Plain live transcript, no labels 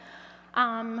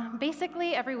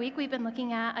Basically, every week we've been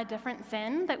looking at a different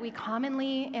sin that we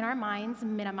commonly in our minds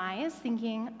minimize,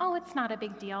 thinking, oh, it's not a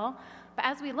big deal. But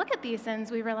as we look at these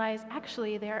sins, we realize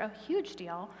actually they're a huge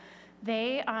deal.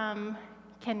 They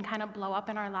can kind of blow up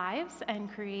in our lives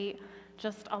and create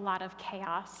just a lot of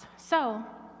chaos. So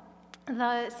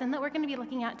the sin that we're going to be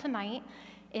looking at tonight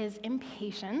is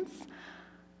impatience.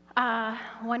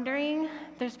 Wondering,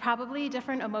 there's probably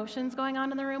different emotions going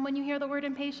on in the room when you hear the word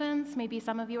impatience. Maybe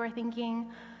some of you are thinking,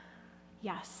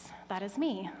 yes, that is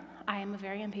me. I am a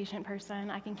very impatient person.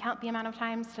 I can count the amount of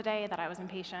times today that I was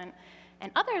impatient.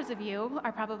 And others of you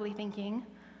are probably thinking,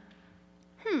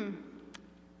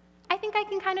 I think I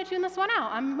can kind of tune this one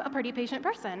out. I'm a pretty patient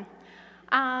person.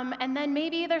 And then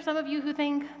maybe there's some of you who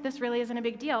think this really isn't a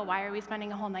big deal. Why are we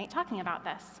spending a whole night talking about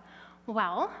this?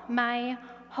 Well, my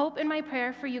hope and my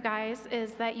prayer for you guys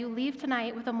is that you leave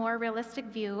tonight with a more realistic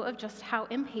view of just how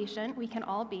impatient we can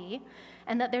all be,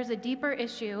 and that there's a deeper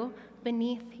issue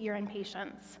beneath your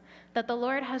impatience, that the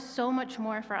Lord has so much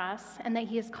more for us, and that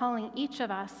he is calling each of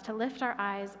us to lift our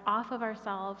eyes off of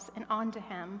ourselves and onto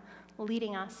him,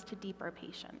 leading us to deeper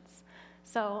patience.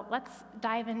 So let's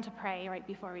dive in to pray right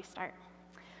before we start.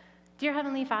 Dear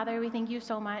Heavenly Father, we thank you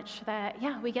so much that,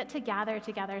 we get to gather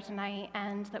together tonight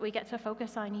and that we get to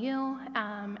focus on you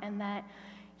and that,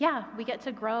 we get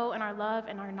to grow in our love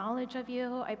and our knowledge of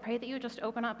you. I pray that you just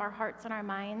open up our hearts and our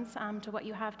minds to what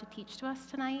you have to teach to us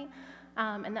tonight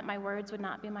and that my words would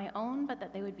not be my own, but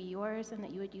that they would be yours and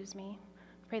that you would use me.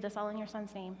 Pray this all in your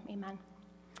Son's name. Amen.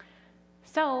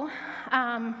 So,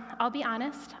 I'll be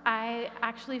honest, I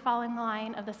actually fall in the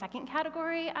line of the second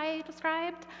category I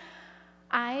described.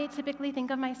 I typically think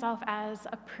of myself as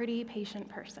a pretty patient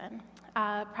person,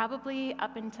 probably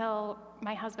up until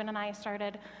my husband and I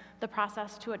started the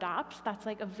process to adopt. That's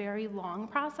like a very long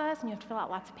process, and you have to fill out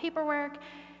lots of paperwork,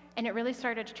 and it really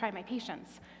started to try my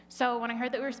patience. So when I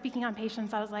heard that we were speaking on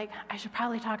patience, I was like, I should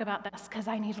probably talk about this because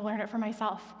I need to learn it for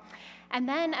myself. And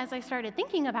then as I started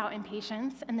thinking about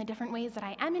impatience and the different ways that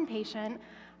I am impatient,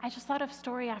 I just thought of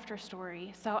story after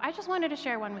story. So I just wanted to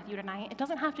share one with you tonight. It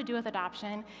doesn't have to do with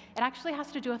adoption. It actually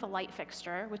has to do with a light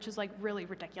fixture, which is like really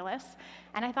ridiculous.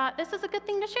 And I thought this is a good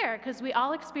thing to share because we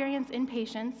all experience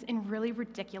impatience in really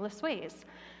ridiculous ways.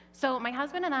 So my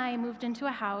husband and I moved into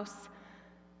a house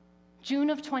June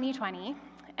of 2020,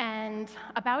 and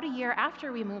about a year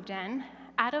after we moved in,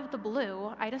 out of the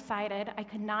blue, I decided I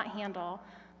could not handle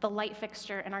the light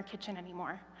fixture in our kitchen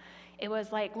anymore. It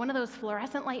was like one of those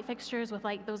fluorescent light fixtures with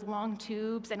like those long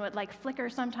tubes and would like flicker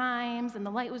sometimes, and the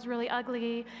light was really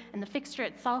ugly, and the fixture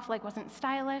itself like wasn't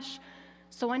stylish.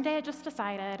 So one day I just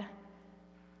decided,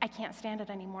 I can't stand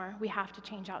it anymore. We have to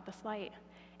change out this light.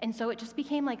 And so it just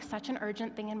became like such an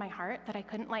urgent thing in my heart that I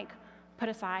couldn't like put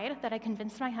aside, that I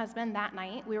convinced my husband that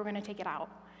night we were gonna take it out.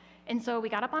 And so we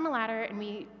got up on a ladder and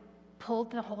we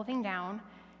pulled the whole thing down.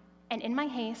 And in my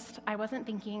haste, I wasn't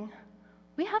thinking,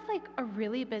 we have like a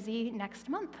really busy next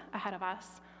month ahead of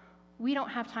us. We don't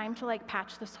have time to like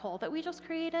patch this hole that we just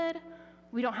created.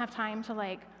 We don't have time to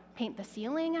like paint the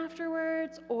ceiling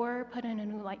afterwards or put in a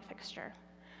new light fixture.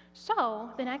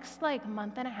 So the next like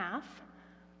month and a half,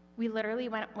 we literally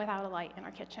went without a light in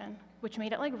our kitchen, which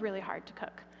made it like really hard to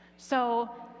cook. So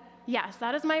yes,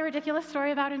 that is my ridiculous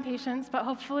story about impatience, but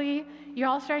hopefully you're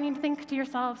all starting to think to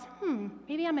yourselves,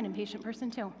 maybe I'm an impatient person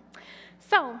too.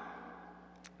 So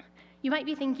you might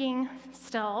be thinking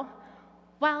still,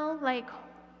 well, like,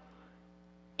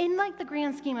 in like the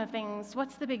grand scheme of things,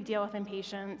 what's the big deal with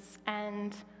impatience,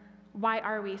 and why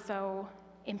are we so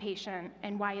impatient,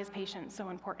 and why is patience so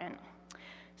important?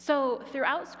 So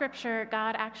throughout Scripture,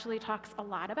 God actually talks a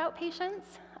lot about patience.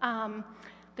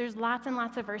 There's lots and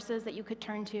lots of verses that you could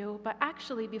turn to, but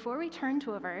actually, before we turn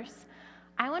to a verse,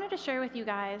 I wanted to share with you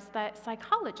guys that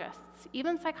psychologists,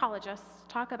 even psychologists,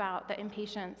 talk about that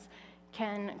impatience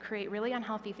can create really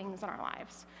unhealthy things in our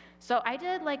lives. So I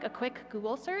did like a quick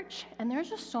Google search, and there's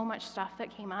just so much stuff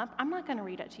that came up. I'm not gonna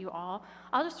read it to you all.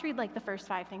 I'll just read like the first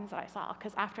 5 things that I saw,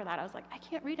 because after that I was like, I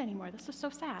can't read anymore, this is so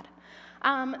sad.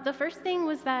 The first thing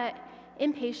was that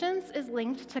impatience is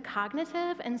linked to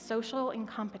cognitive and social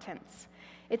incompetence.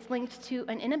 It's linked to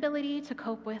an inability to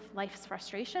cope with life's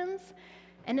frustrations,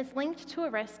 and it's linked to a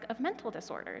risk of mental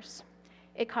disorders.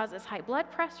 It causes high blood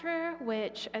pressure,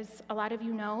 which, as a lot of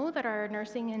you know that are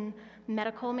nursing and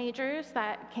medical majors,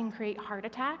 that can create heart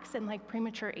attacks and like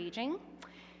premature aging.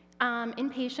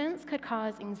 Impatience could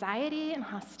cause anxiety and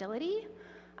hostility,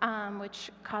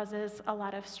 which causes a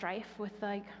lot of strife with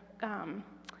like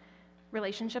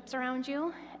relationships around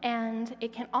you. And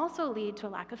it can also lead to a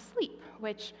lack of sleep,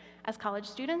 which as college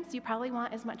students, you probably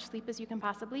want as much sleep as you can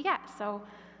possibly get. So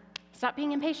Stop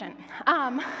being impatient.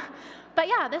 But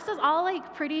yeah, this is all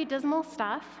like pretty dismal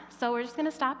stuff, so we're just going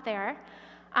to stop there.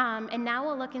 And now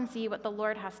we'll look and see what the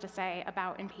Lord has to say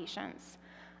about impatience.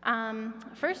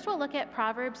 First, we'll look at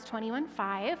Proverbs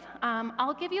 21:5.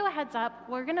 I'll give you a heads up.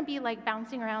 We're going to be like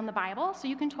bouncing around the Bible, so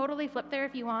you can totally flip there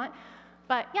if you want.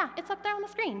 But yeah, it's up there on the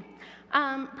screen.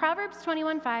 Proverbs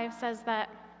 21:5 says that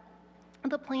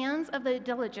the plans of the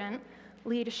diligent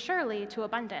lead surely to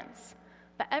abundance,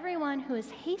 but everyone who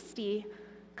is hasty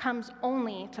comes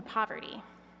only to poverty.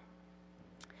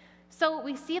 So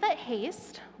we see that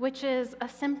haste, which is a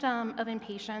symptom of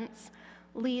impatience,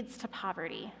 leads to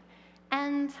poverty.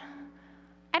 And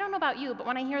I don't know about you, but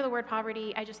when I hear the word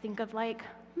poverty, I just think of like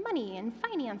money and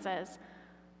finances.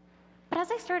 But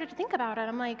as I started to think about it,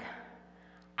 I'm like,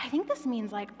 I think this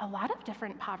means like a lot of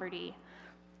different poverty.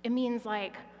 It means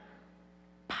like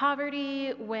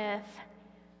poverty with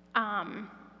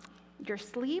your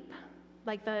sleep,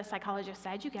 like the psychologist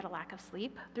said, you get a lack of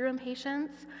sleep through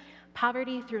impatience,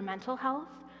 poverty through mental health,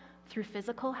 through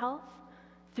physical health,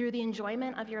 through the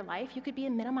enjoyment of your life. You could be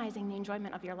minimizing the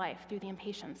enjoyment of your life through the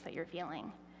impatience that you're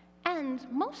feeling. And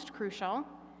most crucial,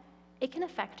 it can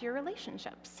affect your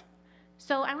relationships.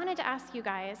 So I wanted to ask you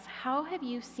guys, how have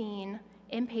you seen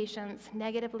impatience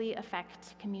negatively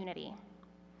affect community?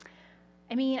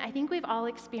 I mean, I think we've all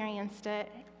experienced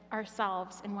it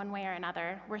ourselves in one way or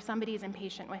another, where somebody's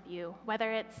impatient with you,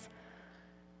 whether it's,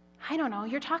 I don't know,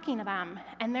 you're talking to them,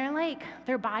 and they're like,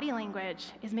 their body language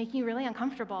is making you really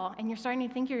uncomfortable, and you're starting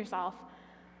to think to yourself,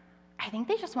 I think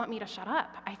they just want me to shut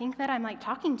up. I think that I'm like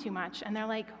talking too much, and they're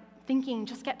like thinking,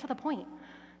 just get to the point.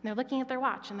 And they're looking at their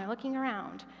watch, and they're looking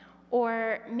around.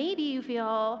 Or maybe you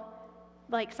feel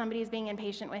like somebody's being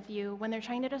impatient with you when they're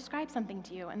trying to describe something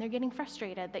to you, and they're getting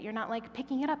frustrated that you're not like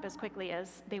picking it up as quickly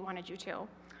as they wanted you to.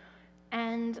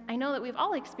 And I know that we've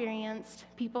all experienced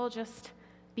people just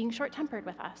being short-tempered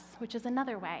with us, which is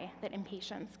another way that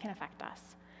impatience can affect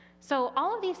us. So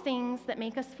all of these things that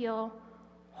make us feel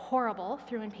horrible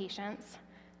through impatience,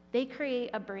 they create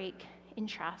a break in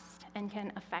trust and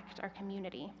can affect our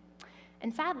community.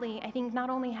 And sadly, I think not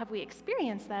only have we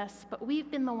experienced this, but we've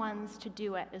been the ones to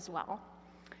do it as well.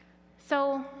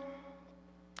 So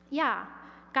yeah,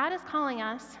 God is calling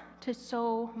us to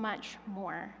so much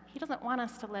more. He doesn't want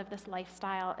us to live this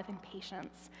lifestyle of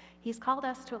impatience. He's called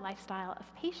us to a lifestyle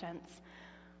of patience,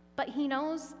 but he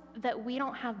knows that we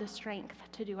don't have the strength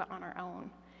to do it on our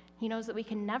own. He knows that we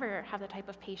can never have the type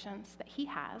of patience that he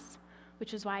has,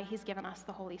 which is why he's given us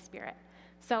the Holy Spirit.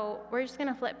 So we're just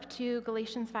going to flip to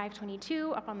Galatians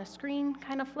 5:22 up on the screen,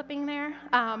 kind of flipping there.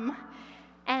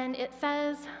 And it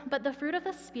says, but the fruit of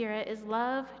the Spirit is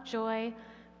love, joy,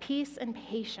 peace, and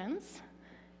patience,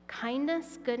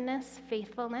 kindness, goodness,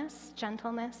 faithfulness,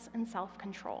 gentleness, and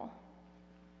self-control.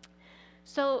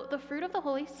 So the fruit of the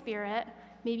Holy Spirit,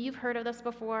 maybe you've heard of this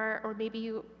before, or maybe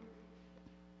you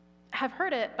have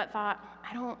heard it but thought,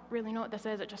 I don't really know what this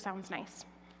is, it just sounds nice.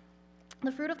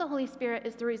 The fruit of the Holy Spirit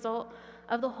is the result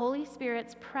of the Holy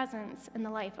Spirit's presence in the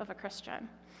life of a Christian.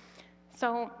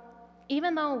 So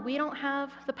even though we don't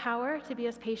have the power to be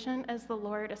as patient as the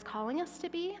Lord is calling us to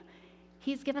be,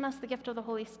 he's given us the gift of the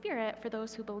Holy Spirit for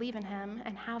those who believe in him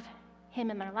and have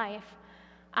him in their life.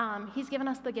 He's given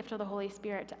us the gift of the Holy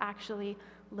Spirit to actually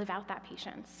live out that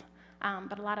patience.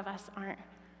 But a lot of us aren't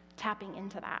tapping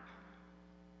into that.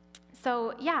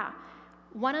 So yeah,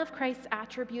 one of Christ's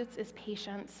attributes is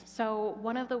patience. So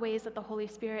one of the ways that the Holy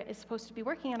Spirit is supposed to be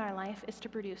working in our life is to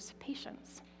produce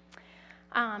patience.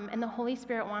 And the Holy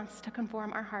Spirit wants to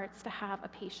conform our hearts to have a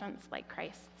patience like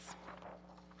Christ's.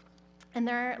 And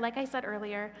there, like I said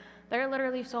earlier, there are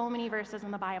literally so many verses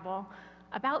in the Bible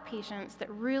about patience that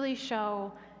really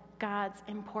show God's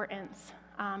importance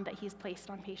that he's placed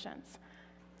on patience,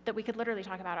 that we could literally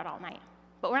talk about it all night.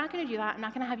 But we're not going to do that. I'm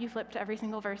not going to have you flip to every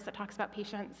single verse that talks about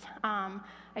patience. I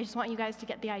just want you guys to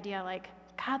get the idea, like,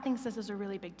 God thinks this is a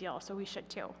really big deal, so we should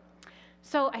too.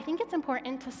 So I think it's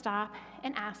important to stop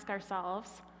and ask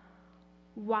ourselves,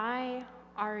 why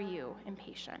are you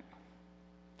impatient?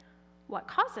 What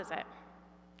causes it?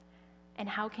 And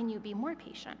how can you be more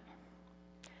patient?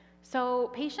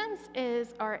 So impatience,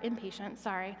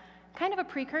 kind of a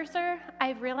precursor.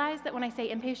 I've realized that when I say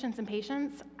impatience and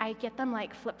patience, I get them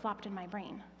like flip-flopped in my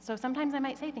brain. So sometimes I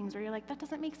might say things where you're like, that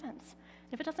doesn't make sense.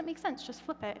 If it doesn't make sense, just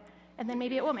flip it, and then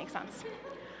maybe it will make sense.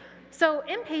 So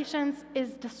impatience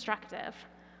is destructive,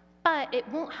 but it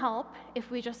won't help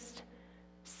if we just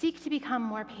seek to become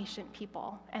more patient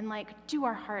people and like do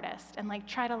our hardest and like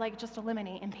try to like just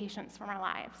eliminate impatience from our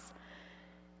lives.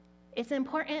 It's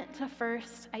important to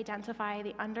first identify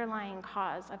the underlying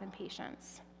cause of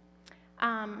impatience.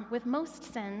 With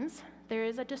most sins, there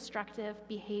is a destructive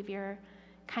behavior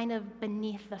kind of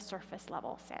beneath the surface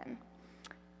level sin.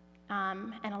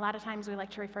 And a lot of times we like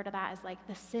to refer to that as like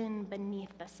the sin beneath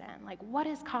the sin. Like, what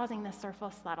is causing this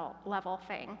surface level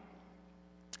thing?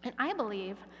 And I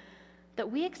believe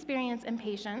that we experience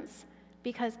impatience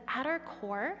because at our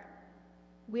core,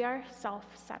 we are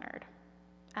self-centered.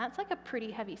 That's like a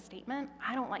pretty heavy statement.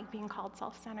 I don't like being called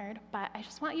self-centered, but I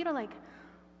just want you to like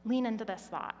lean into this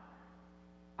thought.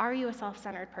 Are you a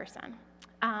self-centered person?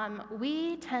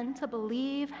 We tend to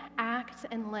believe, act,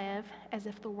 and live as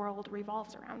if the world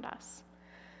revolves around us.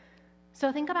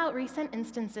 So think about recent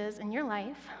instances in your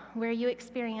life where you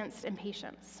experienced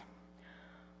impatience.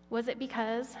 Was it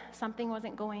because something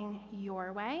wasn't going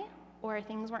your way, or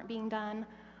things weren't being done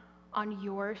on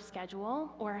your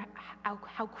schedule, or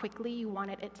how quickly you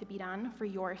wanted it to be done for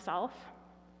yourself?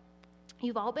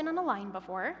 You've all been on a line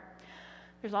before.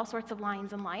 There's all sorts of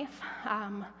lines in life.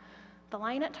 The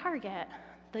line at Target,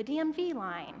 the DMV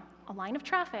line, a line of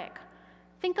traffic.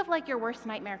 Think of like your worst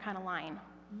nightmare kind of line.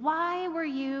 Why were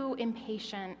you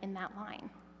impatient in that line?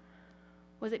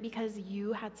 Was it because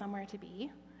you had somewhere to be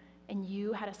and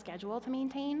you had a schedule to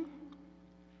maintain?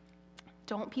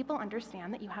 Don't people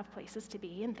understand that you have places to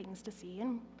be and things to see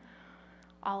and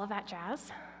all of that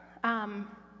jazz?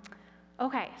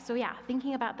 Okay, so yeah,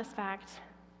 thinking about this fact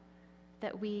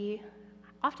that we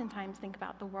oftentimes think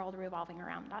about the world revolving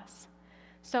around us.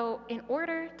 So in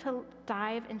order to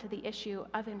dive into the issue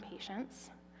of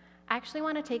impatience, I actually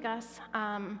want to take us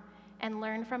and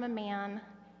learn from a man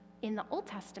in the Old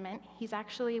Testament. He's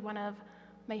actually one of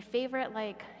my favorite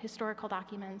historical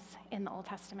documents in the Old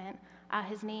Testament.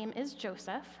 His name is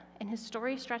Joseph, and his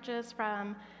story stretches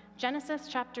from Genesis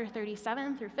chapter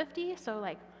 37 through 50, so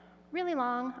really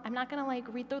long. I'm not going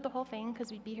to read through the whole thing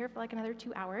because we'd be here for another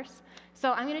 2 hours.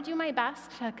 So I'm going to do my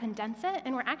best to condense it,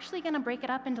 and we're actually going to break it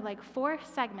up into 4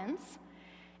 segments.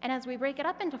 And as we break it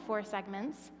up into 4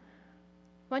 segments,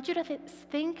 I want you to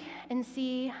think and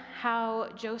see how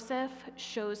Joseph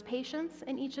shows patience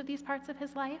in each of these parts of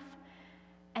his life.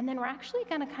 And then we're actually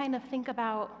going to kind of think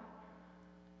about,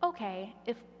 okay,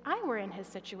 if I were in his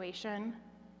situation,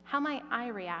 how might I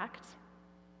react?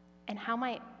 And how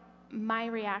might my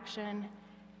reaction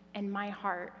and my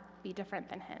heart be different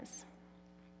than his?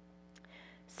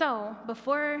 So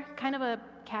before, kind of a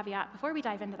caveat, before we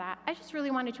dive into that, I just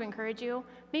really wanted to encourage you,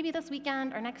 maybe this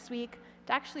weekend or next week,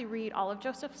 to actually read all of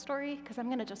Joseph's story, because I'm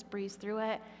going to just breeze through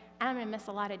it, and I'm going to miss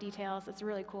a lot of details. It's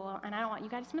really cool, and I don't want you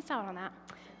guys to miss out on that.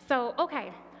 So,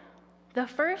 okay, the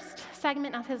first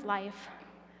segment of his life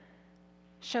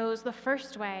shows the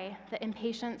first way that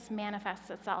impatience manifests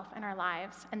itself in our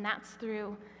lives, and that's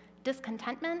through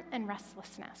discontentment and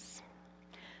restlessness.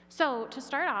 So to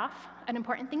start off, an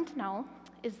important thing to know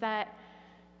is that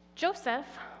Joseph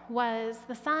was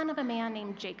the son of a man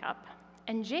named Jacob,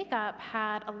 and Jacob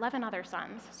had 11 other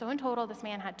sons. So in total, this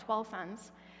man had 12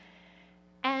 sons.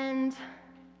 And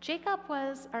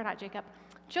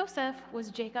Joseph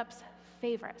was Jacob's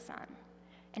favorite son.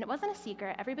 And it wasn't a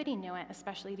secret, everybody knew it,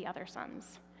 especially the other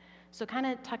sons. So kind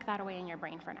of tuck that away in your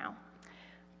brain for now.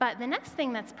 But the next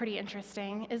thing that's pretty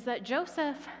interesting is that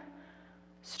Joseph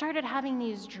started having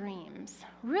these dreams,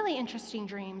 really interesting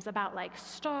dreams about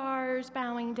stars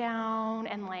bowing down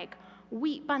and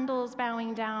wheat bundles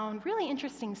bowing down, really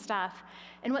interesting stuff.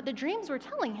 And what the dreams were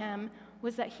telling him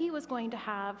was that he was going to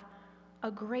have a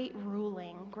great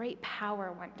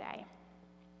power one day.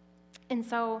 And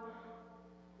so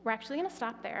we're actually going to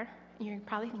stop there. You're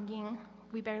probably thinking,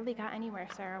 we barely got anywhere,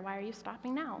 Sarah. Why are you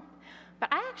stopping now? But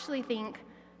I actually think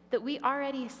that we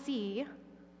already see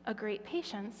a great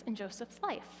patience in Joseph's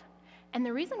life. And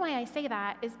the reason why I say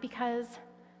that is because,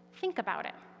 think about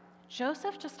it.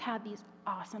 Joseph just had these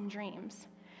awesome dreams.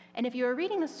 And if you were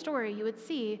reading the story, you would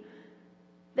see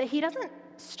that he doesn't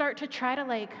start to try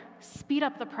to speed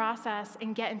up the process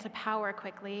and get into power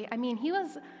quickly. I mean, he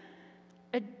was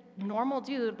a normal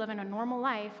dude living a normal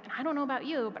life, and I don't know about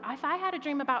you, but if I had a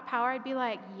dream about power, I'd be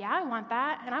like, yeah, I want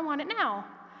that, and I want it now.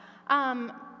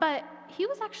 But he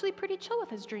was actually pretty chill with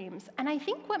his dreams. And I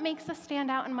think what makes this stand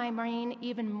out in my brain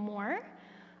even more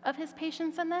of his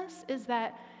patience in this is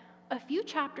that a few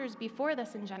chapters before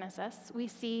this in Genesis, we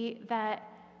see that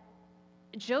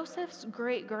Joseph's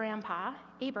great-grandpa,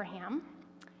 Abraham,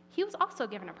 he was also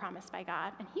given a promise by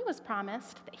God, and he was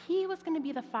promised that he was going to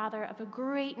be the father of a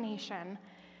great nation.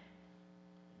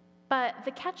 But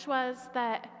the catch was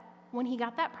that when he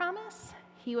got that promise,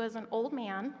 he was an old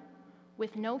man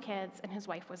with no kids, and his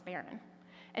wife was barren.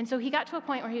 And so he got to a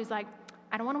point where he was like,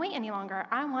 I don't want to wait any longer.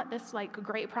 I want this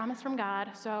great promise from God,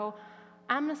 so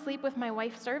I'm going to sleep with my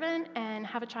wife's servant and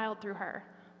have a child through her,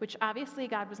 which obviously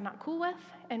God was not cool with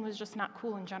and was just not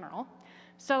cool in general.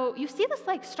 So you see this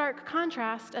like stark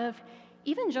contrast of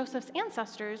even Joseph's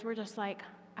ancestors were just like,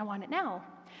 I want it now.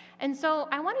 And so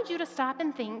I wanted you to stop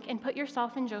and think and put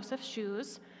yourself in Joseph's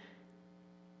shoes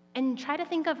and try to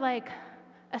think of like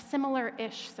a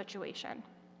similar-ish situation.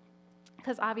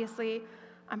 Because obviously,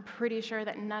 I'm pretty sure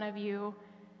that none of you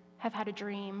have had a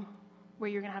dream where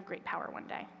you're going to have great power one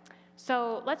day.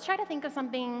 So let's try to think of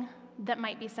something that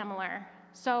might be similar.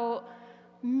 So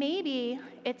maybe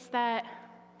it's that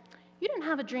you didn't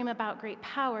have a dream about great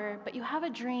power, but you have a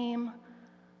dream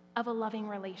of a loving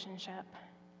relationship.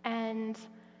 And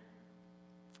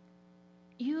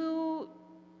you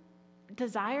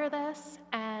desire this,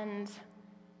 and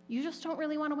you just don't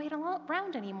really want to wait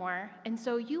around anymore. And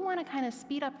so you want to kind of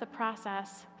speed up the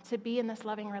process to be in this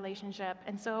loving relationship.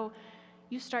 And so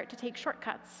you start to take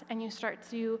shortcuts, and you start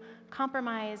to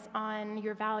compromise on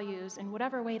your values in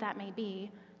whatever way that may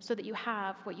be, so that you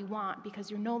have what you want,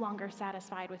 because you're no longer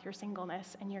satisfied with your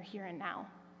singleness and you're here and now.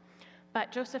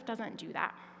 But Joseph doesn't do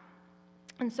that.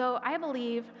 And so I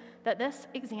believe that this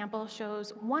example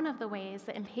shows one of the ways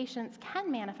that impatience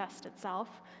can manifest itself,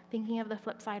 thinking of the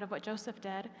flip side of what Joseph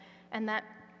did, and that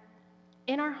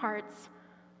in our hearts,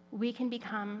 we can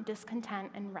become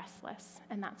discontent and restless.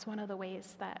 And that's one of the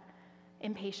ways that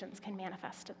impatience can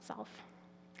manifest itself.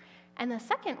 And the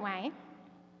second way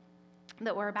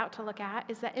that we're about to look at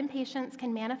is that impatience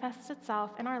can manifest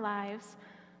itself in our lives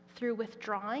through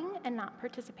withdrawing and not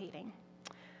participating.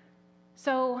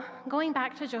 So going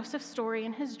back to Joseph's story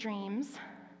and his dreams,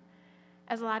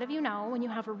 as a lot of you know, when you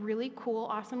have a really cool,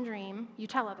 awesome dream, you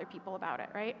tell other people about it,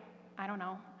 right? I don't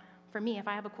know. For me, if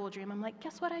I have a cool dream, I'm like,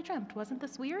 guess what I dreamt? Wasn't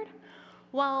this weird?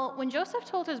 Well, when Joseph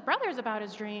told his brothers about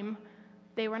his dream,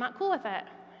 they were not cool with it.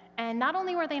 And not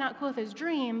only were they not cool with his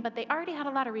dream, but they already had a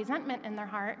lot of resentment in their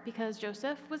heart because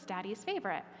Joseph was daddy's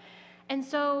favorite. And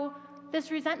so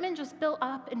this resentment just built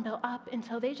up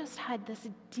until they just had this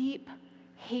deep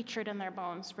hatred in their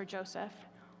bones for Joseph.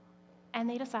 And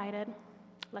they decided,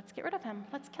 let's get rid of him,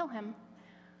 let's kill him.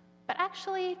 But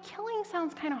actually, killing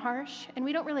sounds kind of harsh, and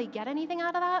we don't really get anything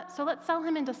out of that, so let's sell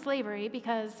him into slavery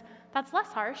because that's less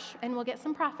harsh and we'll get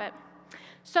some profit.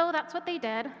 So that's what they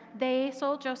did. They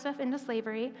sold Joseph into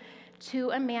slavery to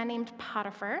a man named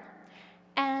Potiphar.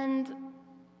 And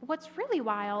what's really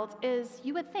wild is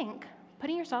you would think,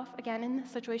 putting yourself again in the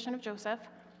situation of Joseph,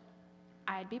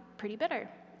 I'd be pretty bitter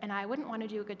and I wouldn't want to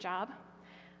do a good job.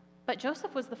 But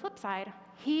Joseph was the flip side.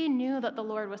 He knew that the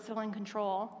Lord was still in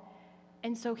control,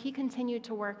 and so he continued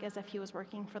to work as if he was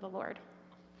working for the Lord.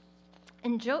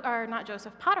 And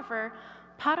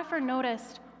Potiphar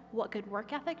noticed what good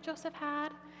work ethic Joseph had,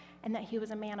 and that he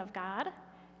was a man of God,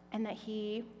 and that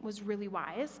he was really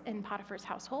wise in Potiphar's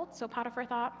household. So Potiphar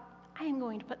thought, I am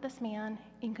going to put this man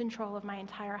in control of my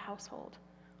entire household,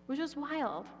 which is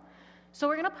wild. So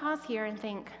we're going to pause here and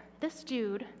think, this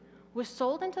dude was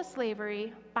sold into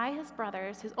slavery by his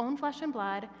brothers, his own flesh and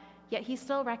blood, yet he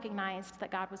still recognized that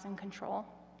God was in control.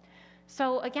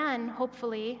 So again,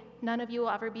 hopefully, none of you will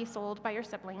ever be sold by your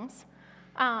siblings.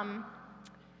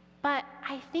 But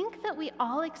I think that we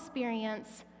all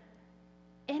experience,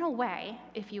 in a way,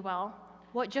 if you will,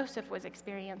 what Joseph was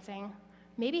experiencing.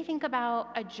 Maybe think about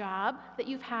a job that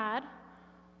you've had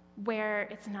where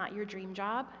it's not your dream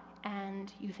job,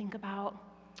 and you think about,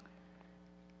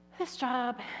 this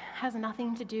job has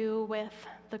nothing to do with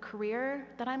the career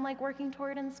that I'm working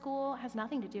toward in school, has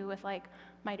nothing to do with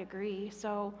my degree,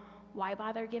 so why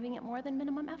bother giving it more than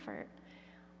minimum effort?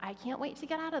 I can't wait to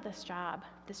get out of this job.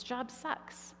 This job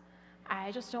sucks.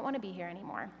 I just don't want to be here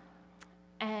anymore.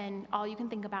 And all you can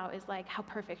think about is how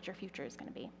perfect your future is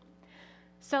going to be.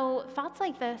 So thoughts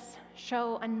like this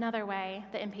show another way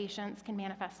that impatience can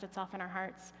manifest itself in our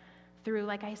hearts through,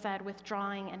 like I said,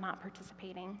 withdrawing and not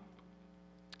participating.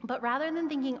 But rather than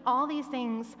thinking all these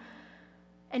things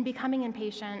and becoming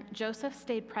impatient, Joseph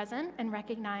stayed present and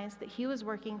recognized that he was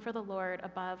working for the Lord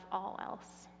above all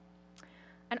else.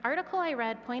 An article I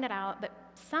read pointed out that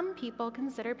some people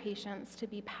consider patience to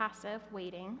be passive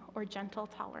waiting or gentle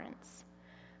tolerance.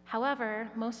 However,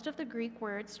 most of the Greek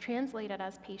words translated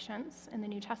as patience in the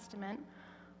New Testament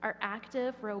are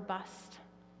active, robust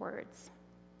words.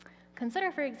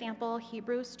 Consider, for example,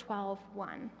 Hebrews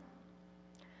 12:1.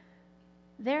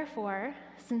 Therefore,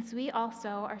 since we also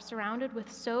are surrounded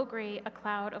with so great a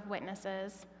cloud of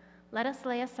witnesses, let us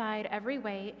lay aside every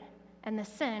weight and the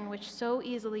sin which so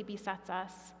easily besets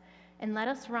us, and let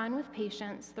us run with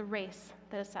patience the race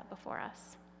that is set before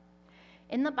us.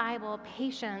 In the Bible,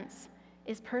 patience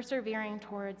is persevering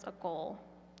towards a goal,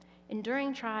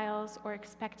 enduring trials, or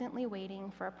expectantly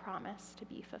waiting for a promise to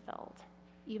be fulfilled,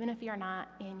 even if you're not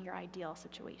in your ideal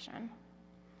situation.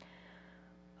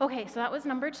 Okay, so that was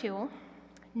number 2.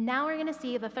 Now we're going to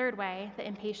see the third way that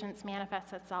impatience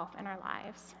manifests itself in our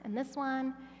lives. And this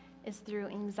one is through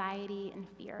anxiety and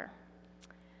fear.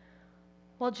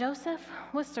 While Joseph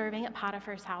was serving at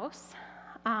Potiphar's house,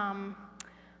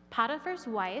 Potiphar's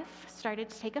wife started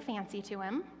to take a fancy to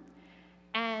him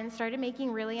and started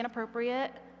making really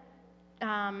inappropriate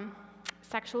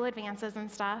sexual advances and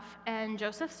stuff. And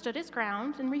Joseph stood his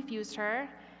ground and refused her.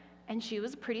 And she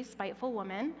was a pretty spiteful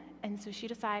woman. And so she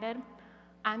decided,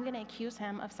 I'm going to accuse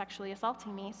him of sexually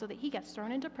assaulting me so that he gets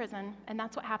thrown into prison. And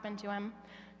that's what happened to him.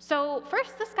 So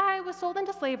first, this guy was sold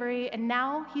into slavery, and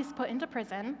now he's put into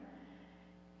prison.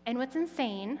 And what's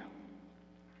insane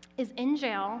is in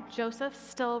jail, Joseph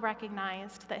still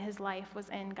recognized that his life was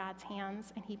in God's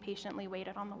hands, and he patiently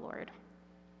waited on the Lord.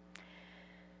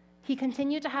 He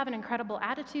continued to have an incredible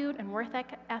attitude and work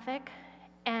ethic,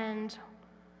 and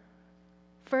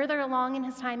further along in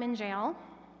his time in jail,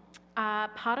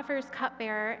 Potiphar's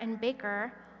cupbearer and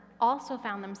baker also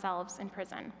found themselves in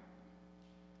prison.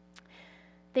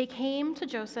 They came to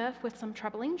Joseph with some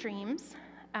troubling dreams,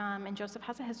 and Joseph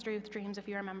has a history with dreams, if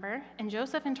you remember, and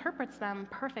Joseph interprets them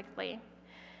perfectly.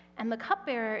 And the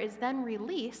cupbearer is then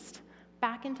released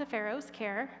back into Pharaoh's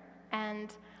care,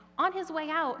 and on his way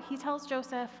out, he tells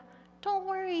Joseph, don't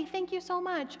worry, thank you so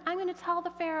much. I'm going to tell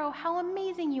the Pharaoh how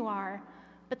amazing you are.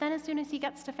 But then as soon as he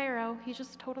gets to Pharaoh, he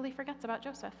just totally forgets about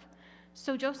Joseph.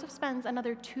 So Joseph spends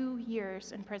another 2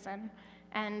 years in prison,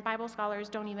 and Bible scholars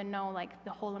don't even know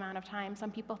the whole amount of time.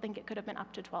 Some people think it could have been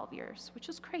up to 12 years, which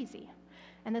is crazy.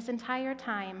 And this entire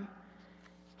time,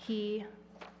 he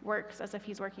works as if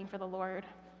he's working for the Lord.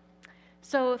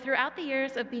 So throughout the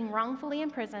years of being wrongfully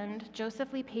imprisoned, Joseph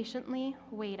patiently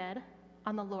waited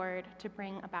on the Lord to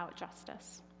bring about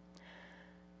justice.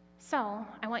 So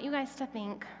I want you guys to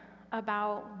think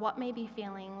about what may be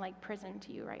feeling like prison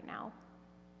to you right now.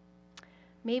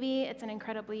 Maybe it's an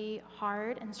incredibly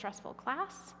hard and stressful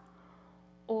class,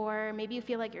 or maybe you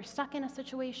feel like you're stuck in a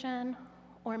situation,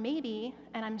 or maybe,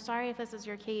 and I'm sorry if this is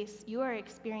your case, you are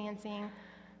experiencing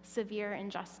severe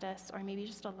injustice, or maybe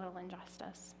just a little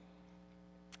injustice.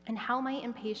 And how might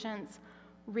impatience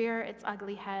rear its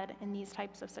ugly head in these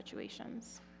types of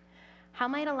situations? How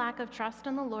might a lack of trust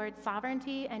in the Lord's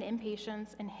sovereignty and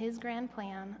impatience in his grand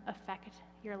plan affect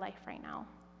your life right now?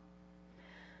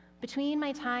 Between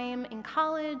my time in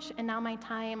college and now my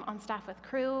time on staff with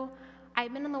Crew,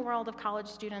 I've been in the world of college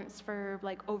students for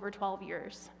over 12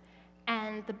 years.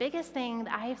 And the biggest thing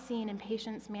that I have seen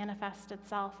impatience manifest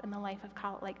itself in the life of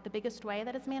college, the biggest way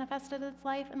that it's manifested its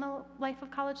life in the life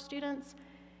of college students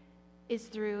is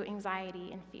through anxiety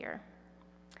and fear.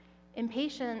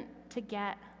 Impatient to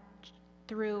get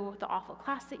through the awful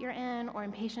class that you're in, or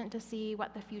impatient to see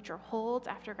what the future holds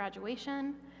after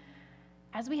graduation.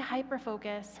 As we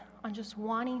hyper-focus on just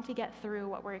wanting to get through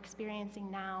what we're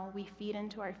experiencing now, we feed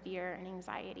into our fear and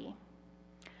anxiety.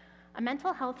 A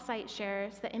mental health site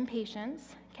shares that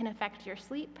impatience can affect your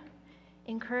sleep,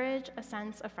 encourage a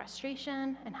sense of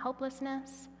frustration and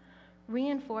helplessness,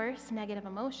 reinforce negative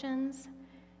emotions,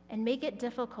 and make it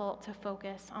difficult to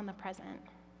focus on the present.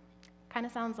 Kind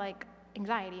of sounds like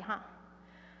anxiety, huh?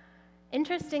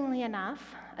 Interestingly enough,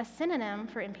 a synonym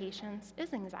for impatience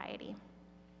is anxiety.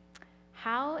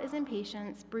 How is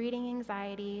impatience breeding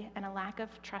anxiety and a lack of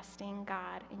trusting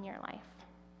God in your life?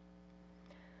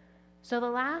 So the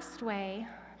last way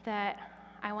that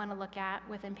I want to look at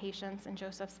with impatience in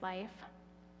Joseph's life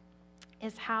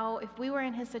is how, if we were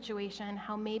in his situation,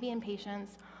 how maybe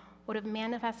impatience would have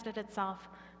manifested itself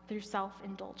through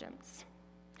self-indulgence.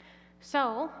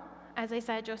 So, as I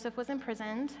said, Joseph was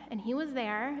imprisoned, and he was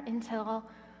there until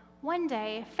one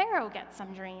day Pharaoh gets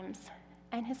some dreams,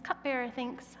 and his cupbearer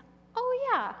thinks, oh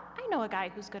yeah, I know a guy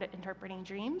who's good at interpreting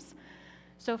dreams.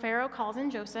 So Pharaoh calls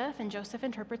in Joseph, and Joseph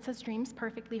interprets his dreams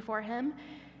perfectly for him.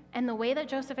 And the way that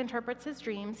Joseph interprets his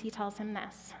dreams, he tells him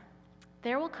this: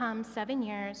 there will come 7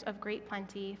 years of great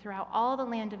plenty throughout all the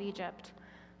land of Egypt,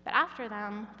 but after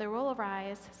them there will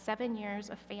arise 7 years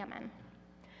of famine.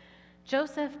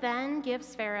 Joseph then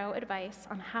gives Pharaoh advice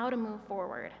on how to move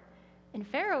forward, and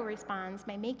Pharaoh responds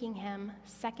by making him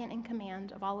second in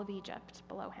command of all of Egypt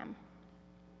below him.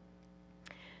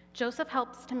 Joseph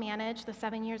helps to manage the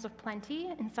 7 years of plenty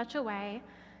in such a way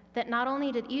that not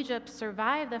only did Egypt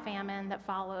survive the famine that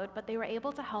followed, but they were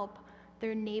able to help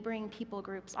their neighboring people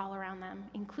groups all around them,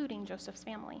 including Joseph's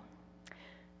family.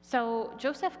 So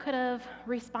Joseph could have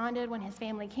responded when his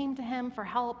family came to him for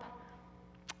help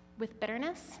with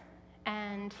bitterness,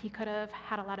 and he could have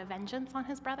had a lot of vengeance on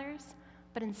his brothers,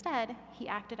 but instead, he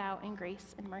acted out in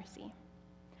grace and mercy.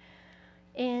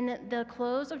 In the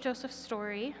close of Joseph's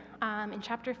story, in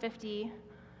chapter 50,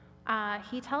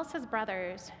 he tells his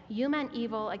brothers, "You meant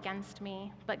evil against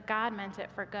me, but God meant it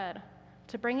for good,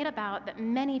 to bring it about that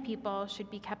many people should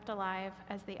be kept alive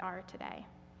as they are today."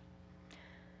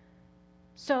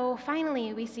 So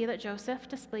finally, we see that Joseph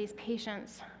displays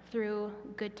patience through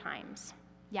good times.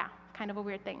 Yeah, kind of a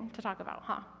weird thing to talk about,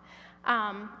 huh?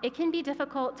 It can be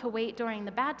difficult to wait during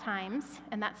the bad times,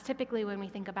 and that's typically when we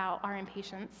think about our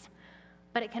impatience,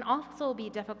 but it can also be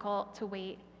difficult to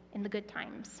wait in the good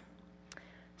times.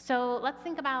 So let's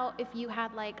think about if you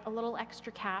had like a little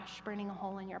extra cash burning a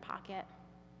hole in your pocket.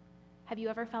 Have you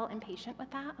ever felt impatient with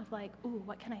that? Of like, ooh,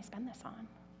 what can I spend this on?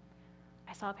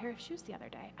 I saw a pair of shoes the other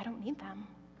day. I don't need them,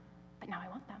 but now I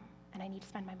want them, and I need to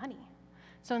spend my money.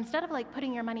 So instead of like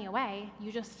putting your money away,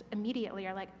 you just immediately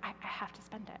are like, I have to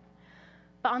spend it.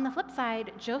 But on the flip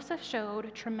side, Joseph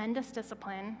showed tremendous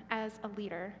discipline as a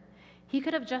leader. He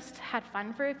could have just had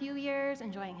fun for a few years,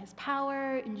 enjoying his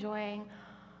power, enjoying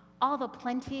all the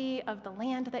plenty of the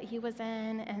land that he was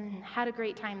in, and had a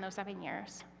great time those 7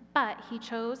 years. But he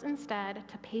chose instead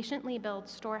to patiently build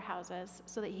storehouses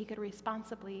so that he could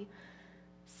responsibly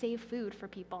save food for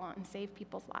people and save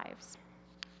people's lives.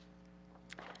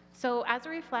 So as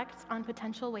we reflect on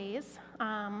potential ways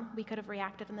we could have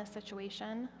reacted in this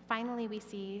situation, finally we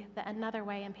see that another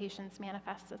way impatience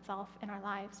manifests itself in our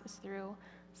lives is through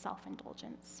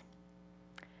self-indulgence.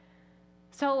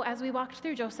 So as we walked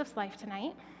through Joseph's life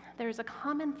tonight, there's a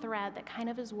common thread that kind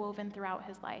of is woven throughout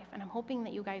his life, and I'm hoping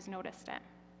that you guys noticed it.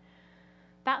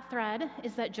 That thread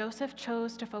is that Joseph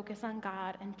chose to focus on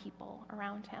God and people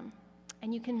around him.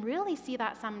 And you can really see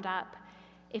that summed up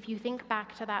if you think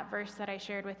back to that verse that I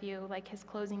shared with you, like his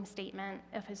closing statement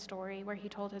of his story where he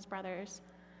told his brothers,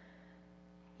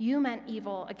 "You meant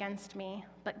evil against me,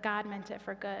 but God meant it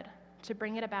for good, to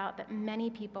bring it about that many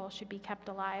people should be kept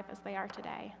alive as they are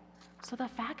today." So the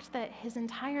fact that his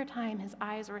entire time his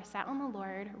eyes were set on the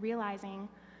Lord, realizing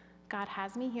God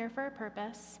has me here for a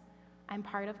purpose, I'm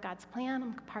part of God's plan,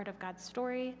 I'm part of God's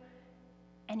story,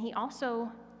 and he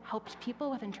also helped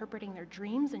people with interpreting their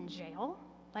dreams in jail.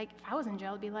 Like, if I was in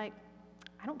jail, I'd be like,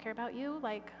 I don't care about you.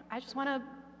 Like, I just want to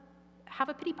have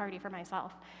a pity party for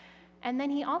myself. And then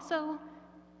he also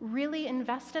really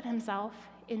invested himself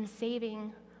in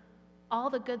saving all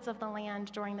the goods of the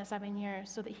land during the 7 years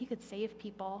so that he could save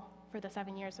people for the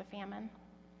 7 years of famine.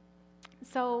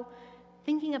 So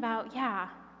thinking about,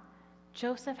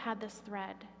 Joseph had this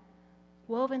thread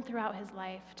woven throughout his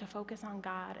life to focus on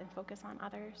God and focus on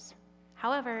others.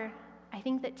 However, I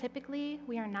think that typically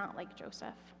we are not like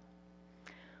Joseph.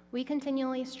 We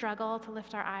continually struggle to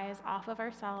lift our eyes off of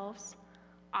ourselves,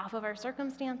 off of our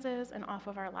circumstances, and off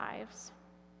of our lives.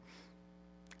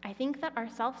 I think that our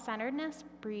self-centeredness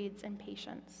breeds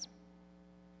impatience.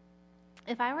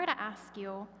 If I were to ask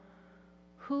you,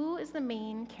 who is the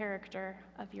main character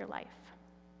of your life?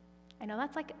 I know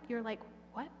that's like, you're like,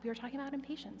 what? We were talking about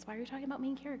impatience. Why are you talking about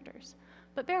main characters?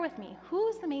 But bear with me. Who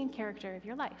is the main character of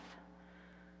your life?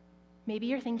 Maybe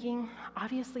you're thinking,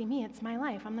 obviously me, it's my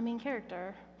life. I'm the main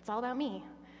character. It's all about me.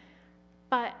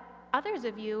 But others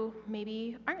of you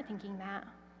maybe aren't thinking that.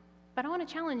 But I want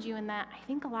to challenge you in that I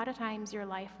think a lot of times your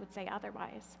life would say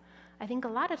otherwise. I think a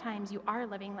lot of times you are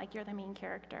living like you're the main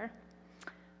character.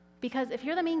 Because if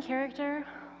you're the main character,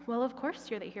 well, of course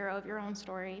you're the hero of your own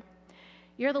story.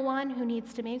 You're the one who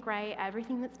needs to make right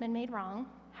everything that's been made wrong.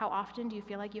 How often do you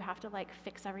feel like you have to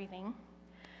fix everything?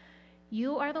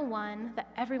 You are the one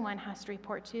that everyone has to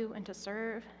report to and to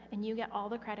serve, and you get all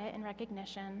the credit and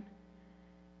recognition,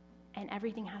 and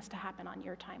everything has to happen on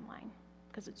your timeline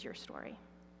because it's your story.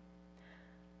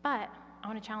 But I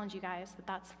want to challenge you guys that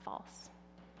that's false.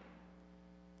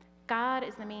 God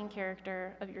is the main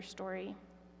character of your story.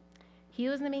 He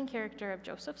was the main character of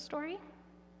Joseph's story.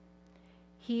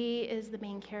 He is the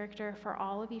main character for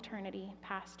all of eternity,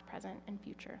 past, present, and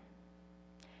future.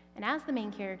 And as the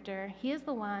main character, he is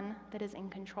the one that is in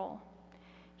control.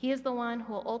 He is the one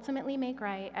who will ultimately make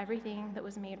right everything that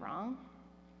was made wrong.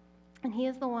 And he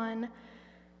is the one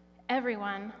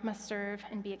everyone must serve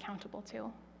and be accountable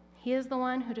to. He is the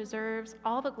one who deserves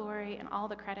all the glory and all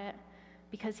the credit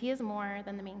because he is more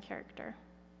than the main character.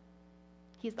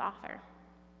 He's the author.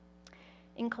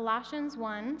 In Colossians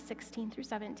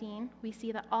 1:16-17, we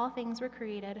see that all things were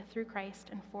created through Christ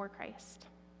and for Christ.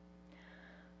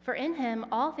 For in him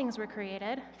all things were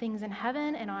created, things in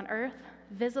heaven and on earth,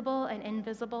 visible and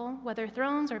invisible, whether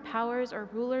thrones or powers or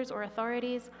rulers or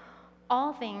authorities,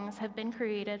 all things have been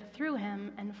created through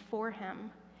him and for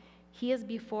him. He is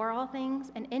before all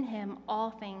things, and in him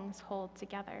all things hold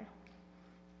together.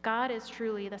 God is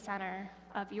truly the center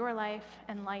of your life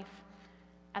and life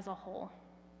as a whole.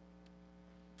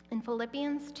 In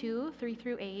Philippians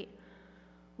 2:3-8,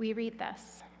 we read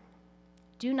this: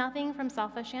 Do nothing from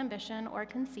selfish ambition or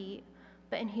conceit,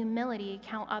 but in humility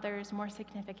count others more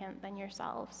significant than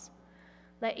yourselves.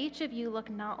 Let each of you look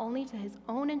not only to his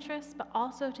own interests, but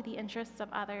also to the interests of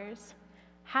others.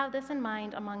 Have this in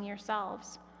mind among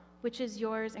yourselves, which is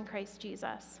yours in Christ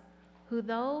Jesus, who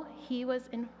though he was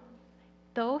in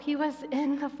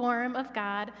the form of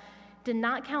God, did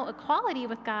not count equality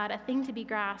with God a thing to be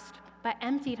grasped, but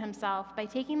emptied himself by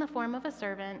taking the form of a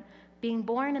servant, being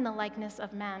born in the likeness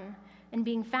of men, and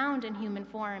being found in human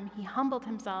form, he humbled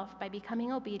himself by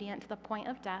becoming obedient to the point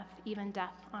of death, even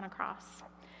death on a cross.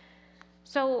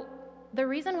 So the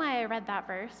reason why I read that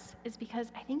verse is because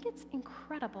I think it's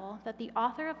incredible that the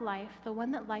author of life, the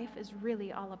one that life is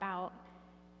really all about,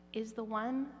 is the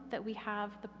one that we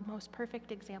have the most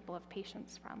perfect example of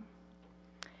patience from.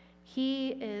 He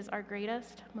is our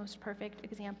greatest, most perfect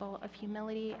example of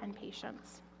humility and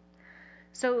patience.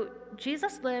 So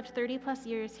Jesus lived 30 plus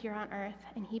years here on earth,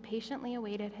 and he patiently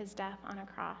awaited his death on a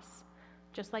cross,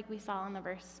 just like we saw in the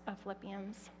verse of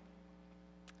Philippians.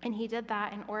 And he did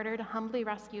that in order to humbly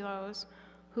rescue those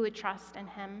who would trust in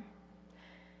him.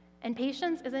 And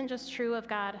patience isn't just true of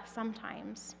God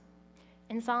sometimes.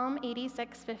 In Psalm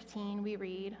 86:15, we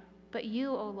read, "But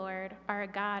you, O Lord, are a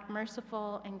God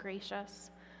merciful and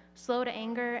gracious, slow to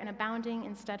anger and abounding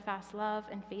in steadfast love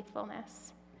and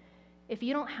faithfulness." If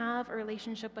you don't have a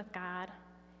relationship with God,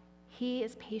 he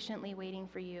is patiently waiting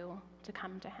for you to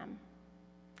come to him.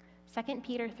 2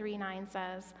 Peter 3:9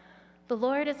 says, "The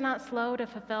Lord is not slow to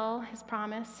fulfill his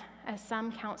promise, as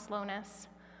some count slowness,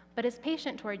 but is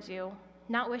patient towards you,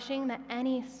 not wishing that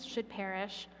any should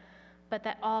perish, but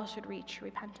that all should reach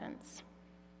repentance."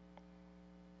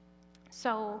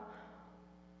 So,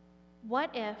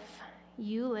 what if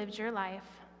you lived your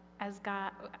life as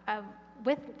God,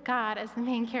 with God as the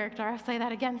main character? I'll say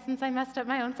that again since I messed up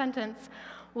my own sentence.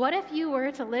 What if you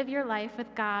were to live your life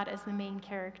with God as the main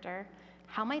character?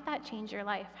 How might that change your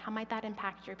life? How might that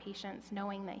impact your patience,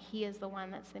 knowing that he is the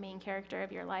one that's the main character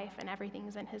of your life and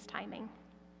everything's in his timing?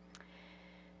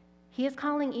 He is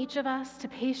calling each of us to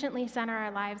patiently center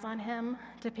our lives on him,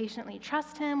 to patiently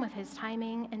trust him with his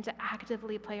timing, and to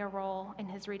actively play a role in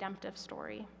his redemptive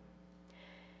story.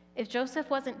 If Joseph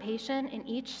wasn't patient in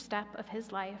each step of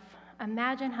his life,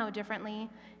 imagine how differently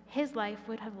his life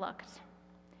would have looked.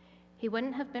 He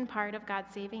wouldn't have been part of God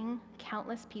saving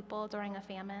countless people during a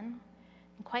famine.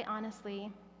 And quite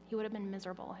honestly, he would have been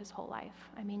miserable his whole life.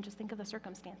 I mean, just think of the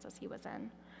circumstances he was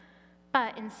in.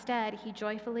 But instead, he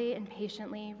joyfully and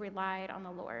patiently relied on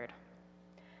the Lord.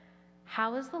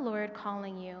 How is the Lord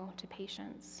calling you to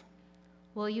patience?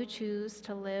 Will you choose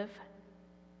to live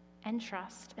and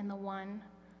trust in the one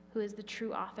who is the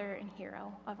true author and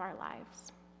hero of our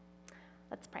lives?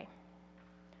 Let's pray.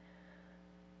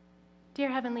 Dear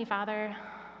Heavenly Father,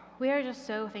 we are just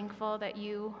so thankful that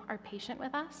you are patient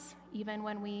with us, even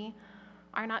when we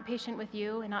are not patient with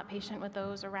you and not patient with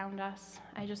those around us.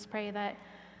 I just pray that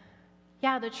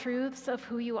the truths of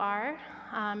who you are,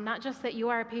 not just that you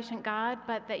are a patient God,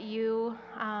 but that you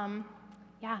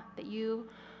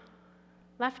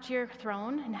left your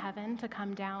throne in heaven to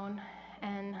come down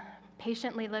and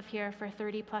patiently live here for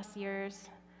 30 plus years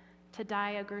to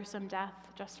die a gruesome death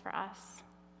just for us.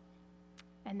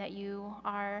 And that you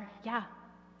are,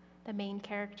 the main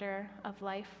character of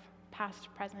life, past,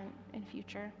 present, and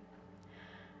future.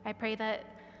 I pray that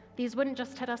these wouldn't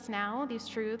just hit us now, these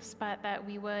truths, but that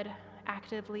we would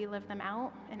actively live them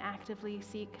out and actively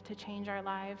seek to change our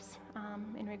lives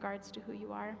in regards to who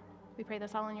you are. We pray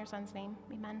this all in your Son's name.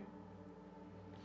 Amen.